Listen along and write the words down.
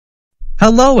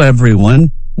Hello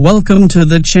everyone, welcome to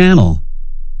the channel.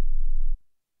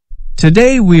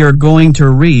 Today we are going to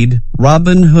read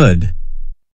Robin Hood.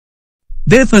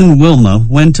 Biff and Wilma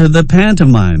went to the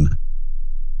pantomime.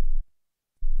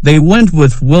 They went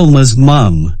with Wilma's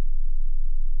mum.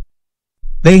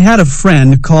 They had a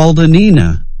friend called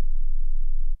Anina.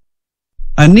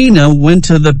 Anina went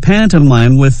to the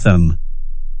pantomime with them.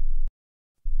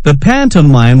 The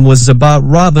pantomime was about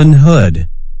Robin Hood.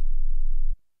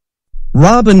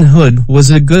 Robin Hood was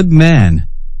a good man.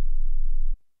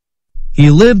 He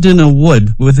lived in a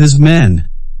wood with his men.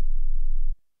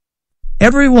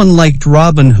 Everyone liked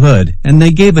Robin Hood, and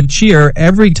they gave a cheer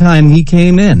every time he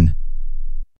came in.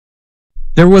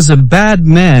 There was a bad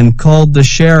man called the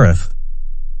sheriff.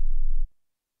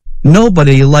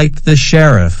 Nobody liked the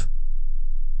sheriff.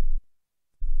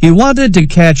 He wanted to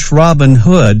catch Robin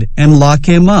Hood and lock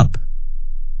him up.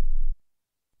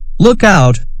 "Look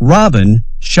out, Robin!"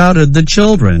 shouted the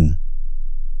children.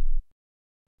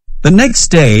 The next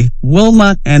day,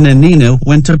 Wilma and Anina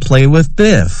went to play with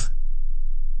Biff.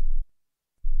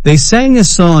 They sang a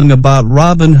song about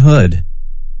Robin Hood.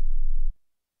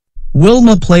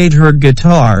 Wilma played her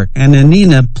guitar and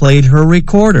Anina played her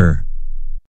recorder.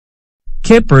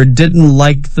 Kipper didn't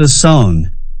like the song.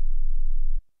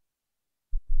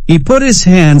 He put his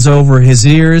hands over his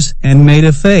ears and made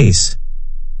a face.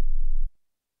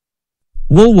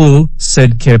 "Woo-woo,"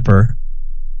 said Kipper.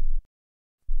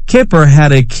 Kipper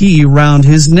had a key round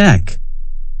his neck.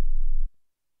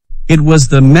 It was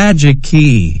the magic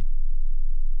key.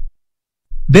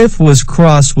 Biff was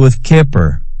cross with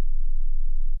Kipper.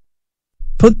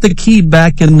 "Put the key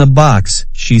back in the box,"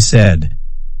 she said.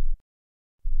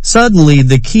 Suddenly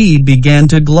the key began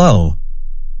to glow.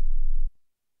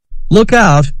 "Look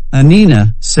out,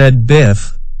 Anina," said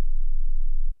Biff.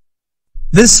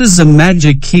 "This is a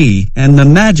magic key, and the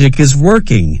magic is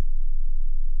working.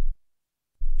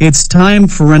 It's time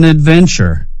for an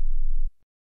adventure."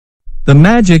 The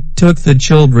magic took the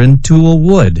children to a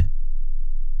wood.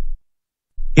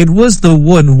 It was the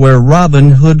wood where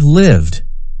Robin Hood lived.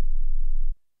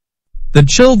 The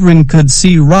children could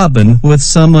see Robin with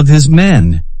some of his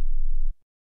men.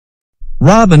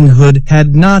 Robin Hood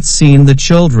had not seen the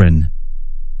children.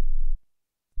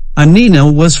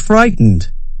 Anina was frightened.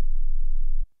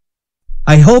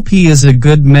 "I hope he is a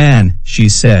good man," she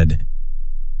said.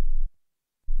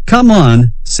 "Come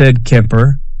on," said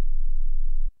Kipper.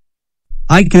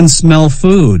 "I can smell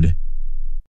food."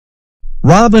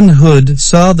 Robin Hood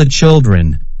saw the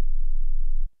children.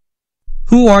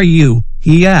 "Who are you?"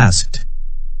 he asked.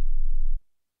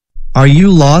 "Are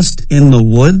you lost in the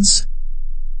woods?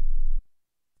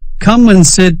 Come and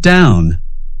sit down."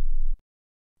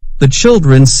 The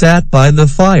children sat by the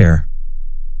fire.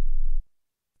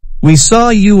 "We saw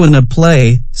you in a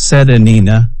play," said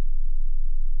Anina.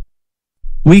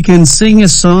 "We can sing a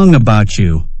song about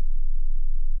you."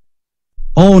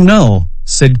 "Oh no,"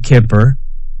 said Kipper.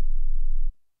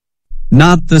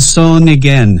 "Not the song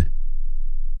again."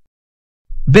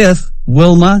 Biff,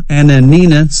 Wilma, and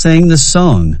Anina sang the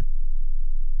song.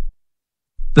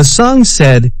 The song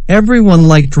said, "Everyone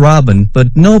liked Robin,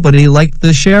 but nobody liked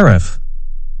the sheriff."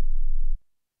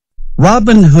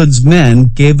 Robin Hood's men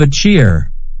gave a cheer.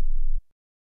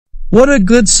 "What a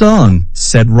good song,"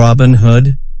 said Robin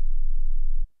Hood.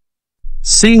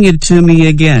 "Sing it to me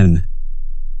again."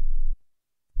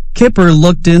 Kipper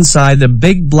looked inside a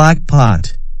big black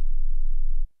pot.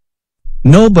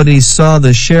 Nobody saw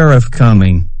the sheriff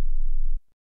coming.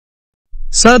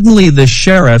 Suddenly the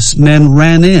sheriff's men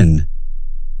ran in.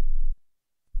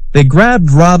 They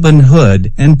grabbed Robin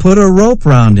Hood and put a rope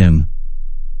round him.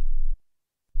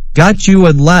 "Got you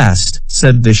at last,"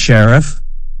 said the sheriff.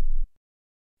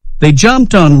 They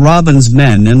jumped on Robin's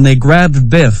men and they grabbed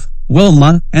Biff,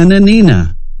 Wilma, and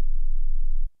Anina.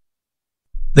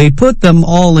 They put them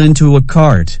all into a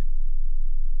cart.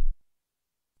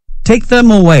 "Take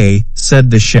them away," said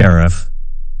the sheriff.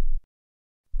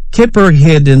 Kipper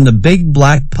hid in the big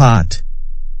black pot.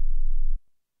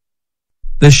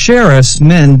 The sheriff's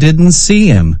men didn't see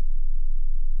him.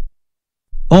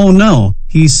 "Oh no,"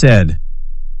 he said.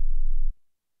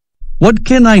 "What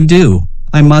can I do?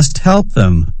 I must help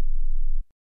them."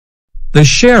 The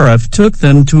sheriff took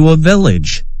them to a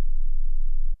village.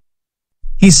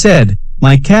 He said,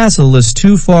 "My castle is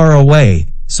too far away,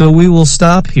 so we will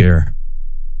stop here.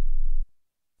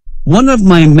 One of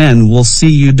my men will see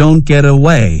you don't get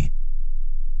away."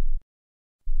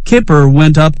 Kipper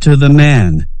went up to the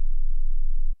man.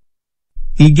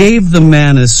 He gave the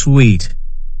man a sweet.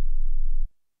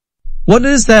 "What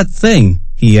is that thing?"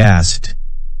 he asked.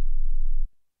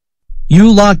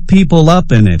 "You lock people up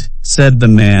in it," said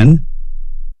the man.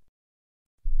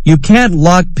 You can't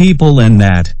lock people in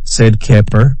that, said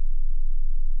Kipper.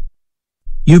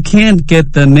 You can't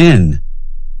get them in.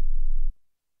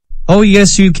 Oh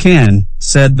yes you can,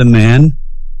 said the man.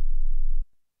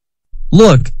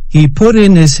 Look, he put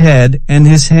in his head and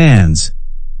his hands.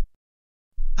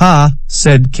 Ha,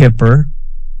 said Kipper.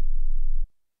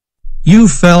 You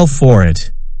fell for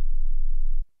it.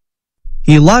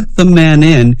 He locked the man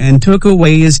in and took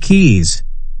away his keys.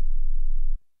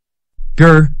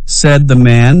 Grr, said the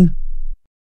man.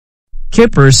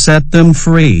 Kipper set them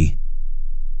free.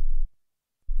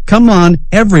 Come on,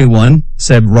 everyone,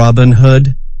 said Robin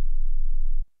Hood.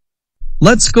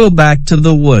 Let's go back to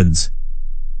the woods.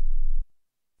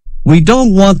 We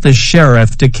don't want the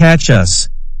sheriff to catch us.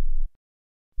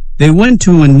 They went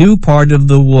to a new part of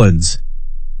the woods.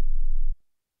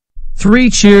 3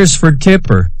 cheers for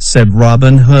Kipper, said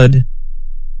Robin Hood.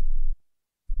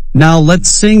 Now let's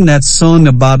sing that song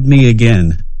about me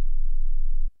again.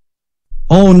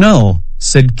 Oh no,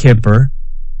 said Kipper.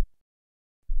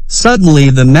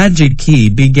 Suddenly the magic key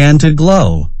began to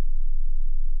glow.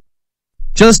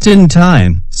 Just in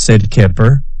time, said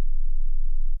Kipper.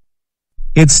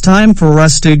 It's time for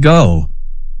us to go.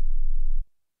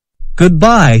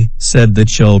 Goodbye, said the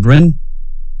children.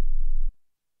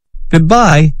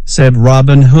 Goodbye, said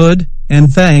Robin Hood,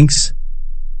 and thanks.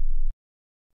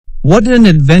 What an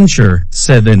adventure,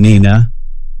 said Anina.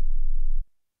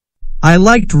 I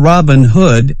liked Robin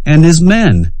Hood and his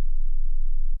men.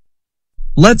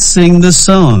 Let's sing the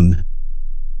song.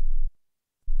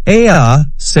 Ah,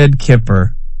 said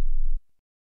Kipper.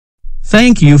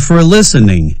 Thank you for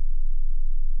listening.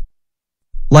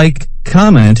 Like,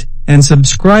 comment, and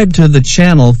subscribe to the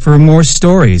channel for more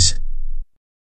stories.